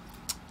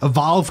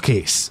Evolve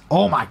case,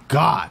 oh my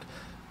god,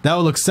 that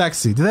would look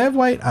sexy. Do they have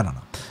white? I don't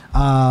know.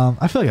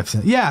 I feel like I've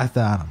seen it. Yeah,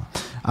 I don't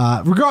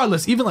know.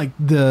 Regardless, even like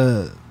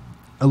the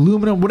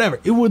aluminum, whatever,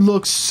 it would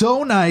look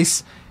so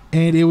nice,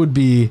 and it would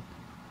be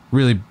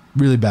really,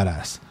 really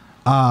badass.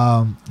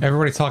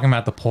 Everybody's talking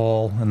about the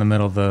pole in the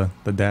middle of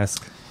the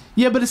desk.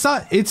 Yeah, but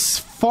it's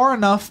far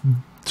enough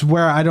to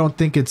where I don't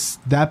think it's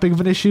that big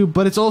of an issue,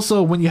 but it's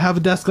also, when you have a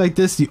desk like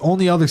this, the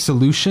only other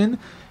solution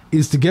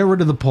is to get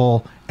rid of the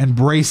pole and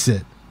brace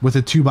it with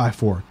a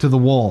 2x4 to the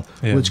wall,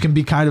 which can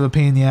be kind of a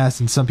pain in the ass,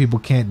 and some people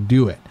can't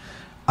do it.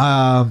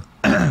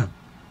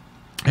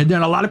 And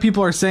then a lot of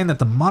people are saying that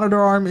the monitor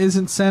arm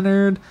isn't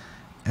centered,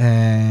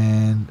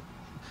 and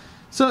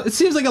so it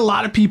seems like a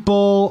lot of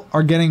people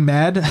are getting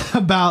mad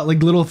about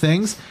like little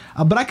things,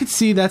 but I could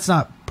see that's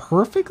not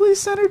perfectly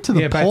centered to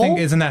the pole. But I think,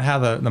 isn't that how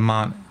the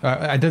mount,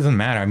 it doesn't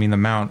matter. I mean, the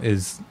mount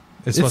it's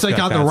like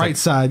on the right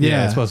side.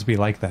 Yeah, it's supposed to be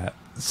like that.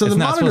 So the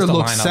monitor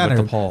looks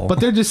centered, but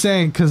they're just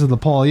saying because of the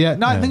pole. Yeah,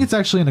 no, I think it's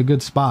actually in a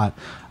good spot.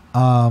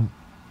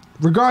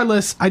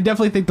 Regardless, I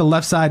definitely think the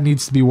left side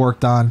needs to be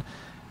worked on,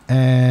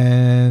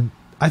 and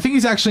I think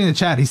he's actually in the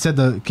chat. He said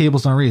the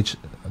cables don't reach.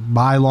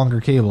 Buy longer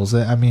cables.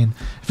 I mean,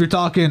 if you're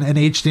talking an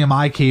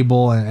HDMI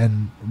cable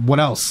and what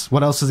else?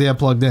 What else does he have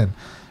plugged in?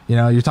 You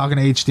know, you're talking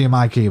an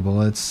HDMI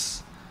cable.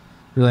 It's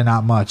really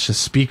not much. The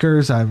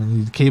speakers, I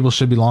mean, the cable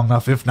should be long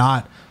enough. If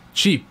not,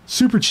 cheap,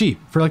 super cheap.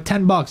 For like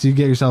 $10, you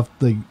get yourself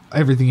like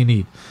everything you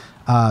need.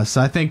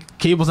 So I think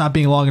cables not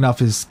being long enough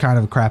is kind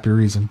of a crappy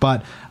reason.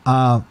 But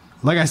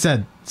like I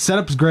said,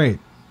 setup's great.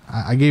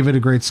 I gave it a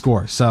great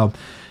score. So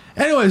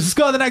anyways, let's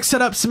go to the next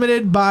setup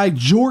submitted by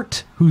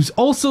Jort, who's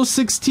also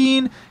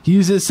 16. He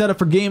uses setup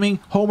for gaming,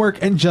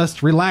 homework, and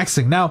just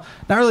relaxing. Now,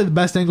 not really the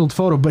best angled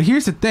photo, but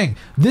here's the thing.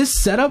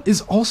 This setup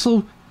is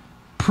also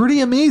pretty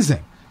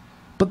amazing,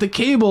 but the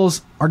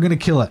cables are going to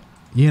kill it,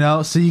 you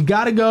know? So you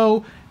got to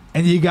go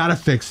and you got to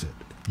fix it.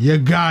 You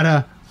got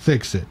to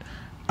fix it.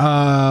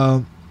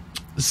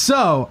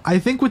 So I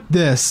think with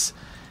this,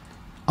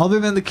 other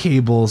than the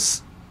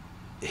cables,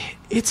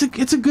 it's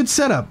a good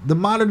setup. The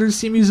monitors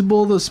seem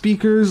usable. The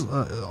speakers,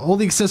 all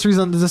the accessories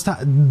on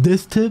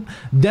the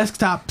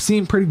desktop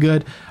seem pretty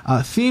good.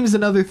 Theme's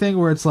another thing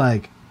where it's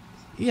like,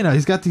 you know,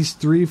 he's got these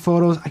 3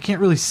 photos. I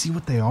can't really see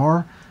what they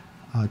are.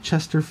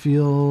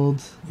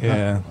 Chesterfield.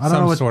 Yeah, I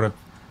don't know what sort of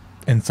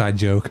inside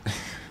joke.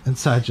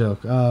 Inside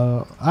joke.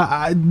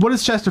 What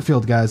is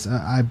Chesterfield, guys?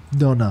 I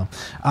don't know.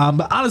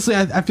 But honestly,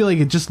 I feel like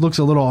it just looks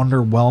a little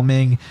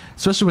underwhelming,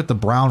 especially with the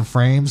brown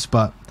frames.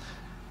 But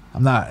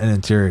I'm not an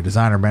interior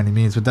designer by any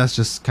means, but that's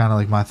just kind of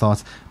like my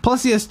thoughts.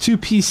 Plus, he has 2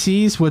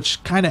 PCs,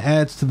 which kind of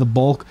adds to the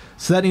bulk,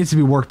 so that needs to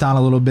be worked on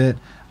a little bit.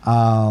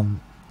 I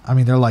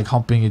mean, they're like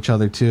humping each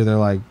other too. They're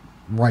like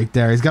right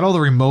there. He's got all the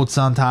remotes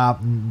on top.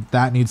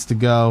 That needs to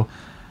go.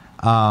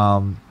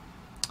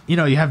 You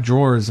know, you have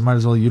drawers. You might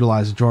as well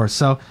utilize the drawers.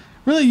 So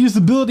really,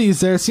 usability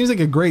is there. It seems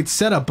like a great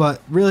setup,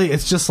 but really,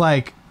 it's just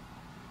like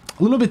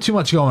a little bit too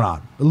much going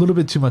on. A little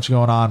bit too much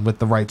going on with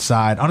the right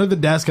side. Under the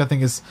desk, I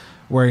think, is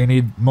where you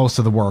need most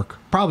of the work.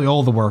 Probably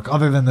all the work,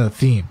 other than the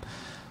theme.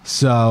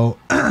 So,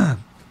 yeah,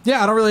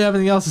 I don't really have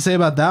anything else to say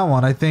about that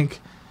one. I think,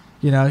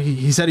 you know,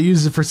 he said he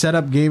uses it for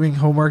setup, gaming,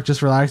 homework,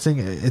 just relaxing.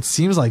 It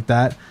seems like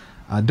that.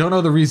 Don't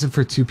know the reason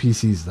for 2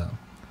 PCs, though.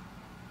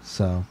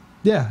 So,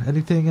 yeah,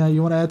 anything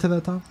you want to add to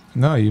that, Tom?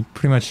 No, you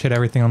pretty much hit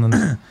everything on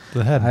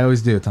the head. I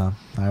always do, Tom.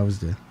 I always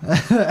do.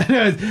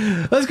 Anyways,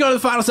 let's go to the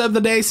final setup of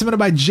the day, submitted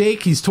by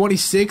Jake. He's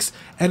 26,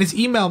 and his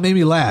email made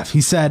me laugh.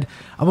 He said,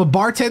 I'm a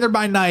bartender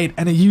by night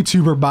and a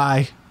YouTuber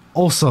by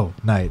also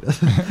night.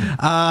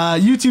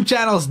 YouTube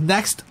channel is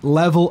Next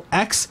Level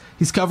X.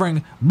 He's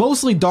covering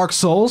mostly Dark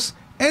Souls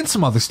and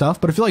some other stuff,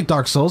 but if you like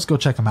Dark Souls, go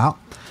check him out.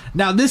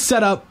 Now, this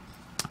setup,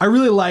 I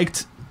really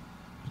liked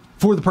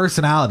for the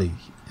personality.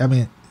 I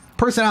mean,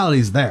 personality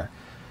is there.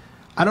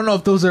 I don't know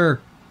if those are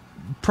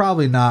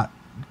probably not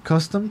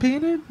custom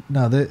painted.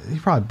 No, he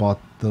probably bought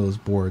those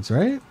boards,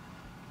 right?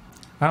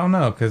 I don't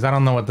know, because I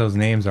don't know what those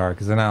names are,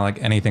 because they're not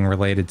like anything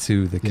related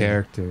to the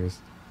characters.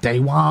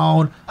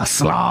 Daewon,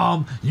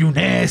 Aslam,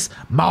 Eunice,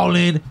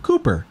 Maulin,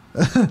 Cooper,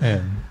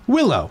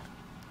 Willow.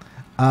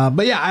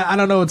 But yeah, I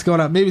don't know what's going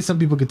on. Maybe some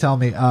people could tell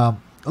me. A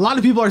lot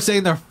of people are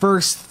saying their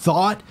first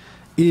thought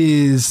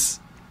is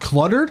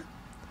cluttered.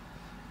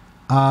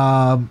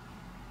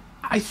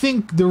 I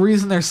think the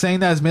reason they're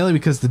saying that is mainly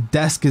because the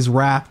desk is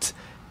wrapped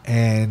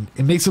and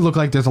it makes it look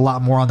like there's a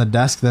lot more on the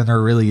desk than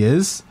there really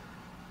is,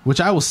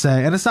 which I will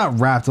say. And it's not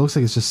wrapped. It looks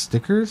like it's just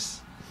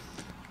stickers.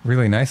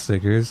 Really nice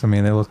stickers. I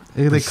mean,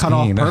 they cut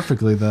off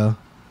perfectly though.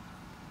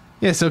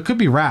 Yeah, so it could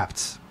be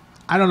wrapped.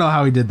 I don't know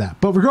how he did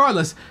that. But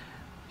regardless,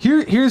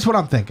 here's what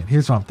I'm thinking.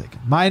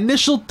 My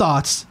initial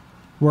thoughts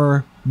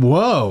were,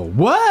 whoa,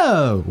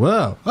 what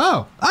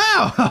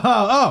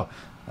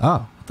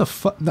the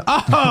fuck?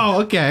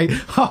 Oh, okay.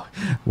 Oh,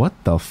 what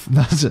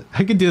the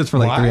I could do this for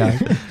like 3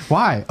 hours.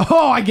 Why?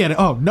 Oh, I get it.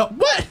 Oh, no.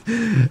 What?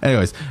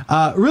 Anyways,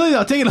 really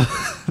though, taking a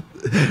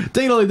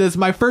look at this,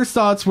 my first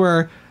thoughts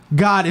were,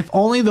 God, if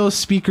only those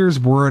speakers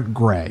weren't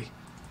gray.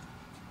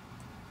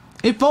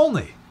 If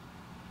only.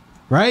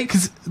 Right?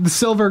 Because the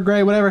silver,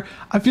 gray, whatever,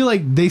 I feel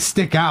like they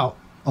stick out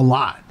a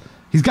lot.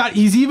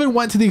 He's even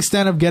went to the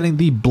extent of getting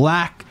the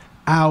black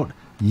out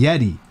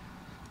Yeti.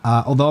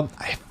 Although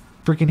I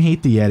freaking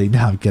hate the Yeti. No,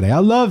 I'm kidding. I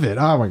love it.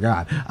 Oh my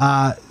God.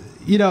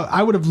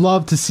 I would have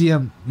loved to see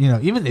him,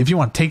 even if you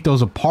want to take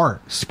those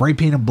apart, spray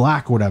paint them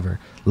black or whatever.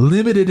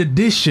 Limited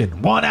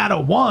edition, 1 out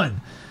of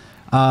 1.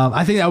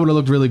 I think that would have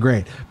looked really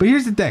great. But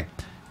here's the thing.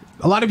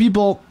 A lot of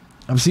people,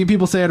 I've seen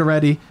people say it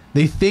already,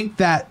 they think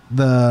that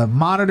the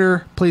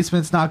monitor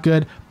placement's not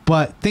good,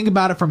 but think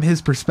about it from his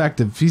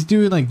perspective. If he's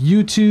doing like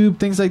YouTube,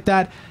 things like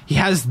that, he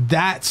has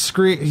that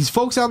screen. He's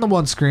focused on the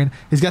one screen.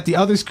 He's got the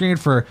other screen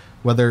for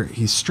whether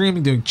he's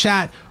streaming, doing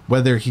chat,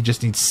 whether he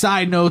just needs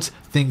side notes,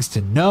 things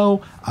to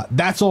know.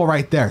 That's all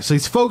right there. So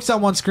he's focused on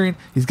one screen.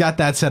 He's got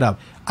that set up.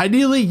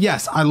 Ideally,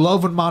 yes, I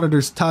love when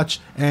monitors touch,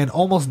 and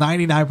almost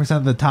 99%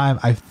 of the time,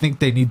 I think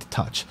they need to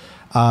touch.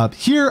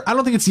 Here, I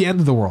don't think it's the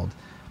end of the world,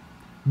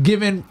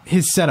 given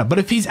his setup. But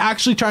if he's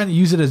actually trying to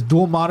use it as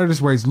dual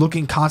monitors where he's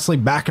looking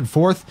constantly back and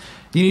forth,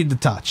 you need to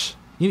touch.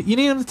 You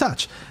need him to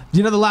touch.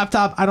 The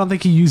laptop, I don't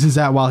think he uses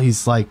that while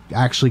he's like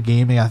actually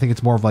gaming. I think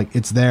it's more of like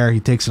it's there, he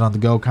takes it on the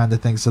go kind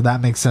of thing. So that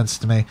makes sense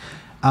to me.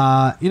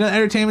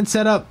 Entertainment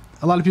setup,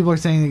 a lot of people are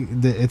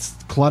saying that it's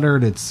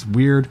cluttered, it's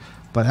weird,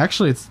 but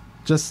actually it's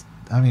just,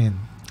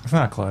 it's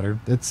not cluttered.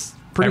 It's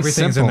pretty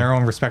Everything's simple. in their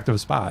own respective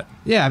spot.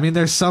 Yeah,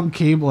 there's some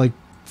cable, like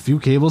few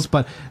cables,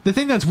 but the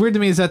thing that's weird to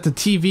me is that the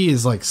TV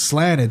is like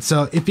slanted.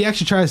 So if he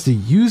actually tries to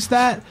use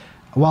that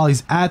while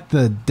he's at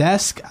the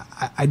desk,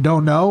 I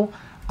don't know.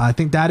 I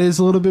think that is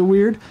a little bit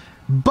weird.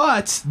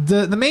 But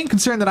the main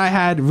concern that I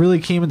had really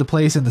came into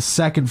place in the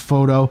second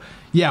photo.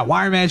 Yeah,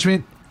 wire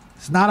management,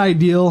 it's not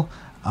ideal.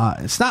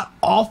 It's not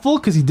awful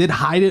because he did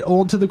hide it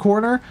all into the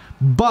corner,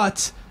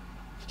 but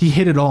he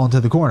hit it all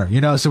into the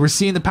corner, so we're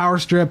seeing the power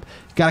strip.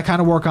 Got to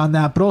kind of work on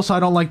that. But also I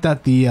don't like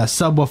that the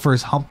subwoofer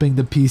is humping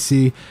the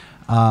PC.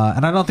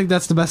 And I don't think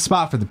that's the best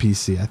spot for the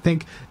PC. I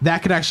think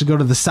that could actually go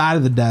to the side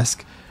of the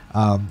desk,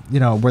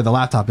 where the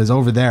laptop is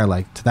over there,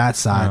 like to that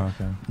side.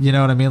 Oh, okay. You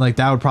know what I mean? Like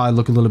that would probably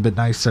look a little bit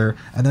nicer.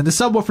 And then the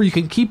subwoofer you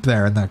can keep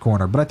there in that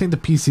corner, but I think the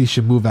PC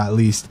should move at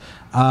least.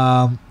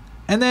 And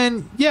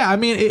then, yeah,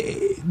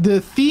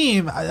 the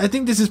theme, I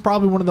think this is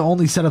probably one of the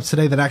only setups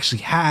today that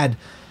actually had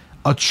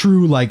a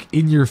true, like,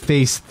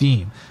 in-your-face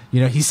theme.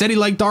 He said he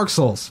liked Dark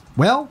Souls.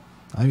 Well,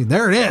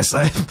 there it is.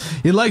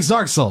 He likes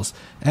Dark Souls.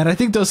 And I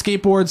think those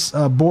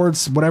skateboards,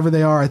 boards, whatever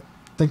they are, I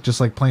think just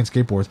like plain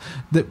skateboards,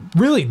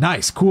 really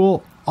nice,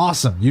 cool,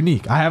 awesome,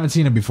 unique. I haven't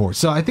seen it before.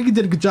 So I think he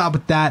did a good job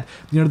with that.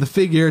 The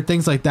figure,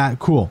 things like that,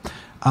 cool.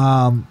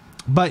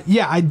 But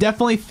yeah, I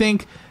definitely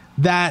think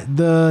that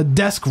the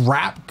desk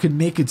wrap could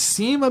make it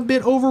seem a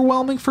bit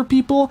overwhelming for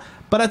people.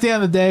 But at the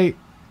end of the day,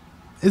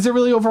 is it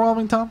really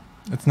overwhelming, Tom?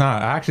 It's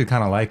not. I actually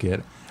kind of like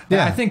it.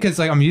 Yeah, I think it's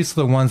like I'm used to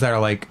the ones that are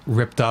like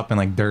ripped up and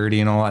like dirty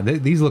and all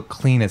that. These look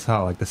clean as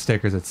hell, like the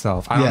stickers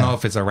itself. I don't know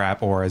if it's a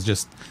wrap or it's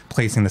just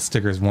placing the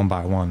stickers one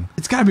by one.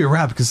 It's got to be a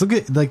wrap because look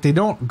at, like, they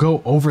don't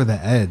go over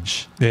the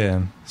edge.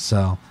 Yeah.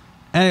 So,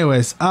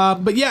 anyways,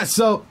 but yeah,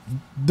 so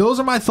those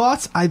are my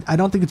thoughts. I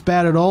don't think it's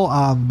bad at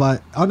all.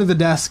 But under the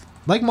desk,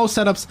 like most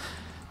setups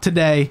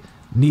today,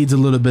 needs a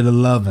little bit of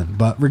loving.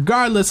 But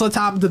regardless, let's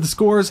hop into the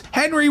scores.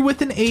 Henry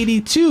with an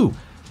 82.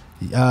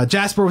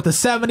 Jasper with a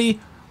 70.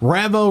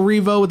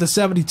 Revo with a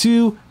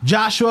 72.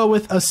 Joshua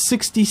with a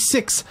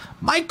 66.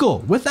 Michael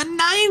with a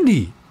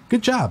 90.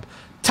 Good job.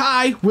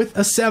 Ty with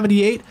a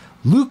 78.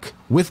 Luke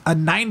with a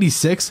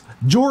 96.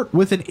 Jort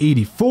with an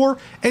 84.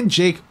 And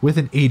Jake with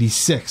an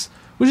 86,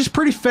 which is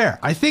pretty fair.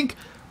 I think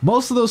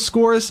most of those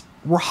scores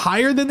were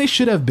higher than they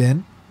should have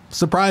been.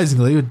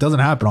 Surprisingly, it doesn't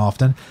happen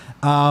often.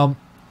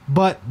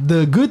 But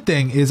the good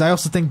thing is I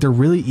also think they're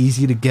really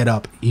easy to get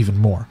up even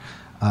more.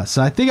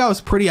 So I think I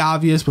was pretty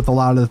obvious with a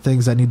lot of the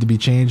things that need to be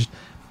changed.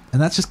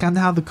 And that's just kind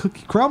of how the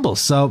cookie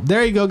crumbles. So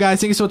there you go, guys.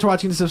 Thank you so much for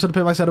watching this episode of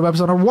Pimp My Setup,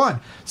 episode number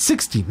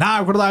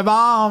 169. We're live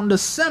on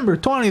December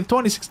 20th,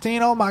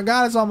 2016. Oh my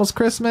God, it's almost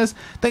Christmas.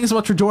 Thank you so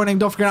much for joining.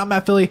 Don't forget, I'm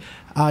Matt Philly. You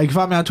can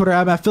find me on Twitter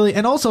at Matt Philly.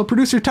 And also,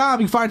 producer Tom,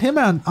 you can find him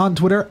on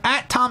Twitter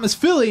at Thomas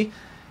Philly.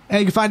 And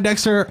you can find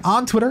Dexter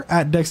on Twitter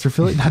at Dexter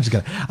Philly. Not just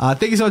kidding.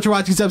 Thank you so much for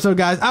watching this episode,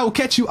 guys. I will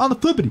catch you on the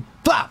flippity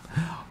flop.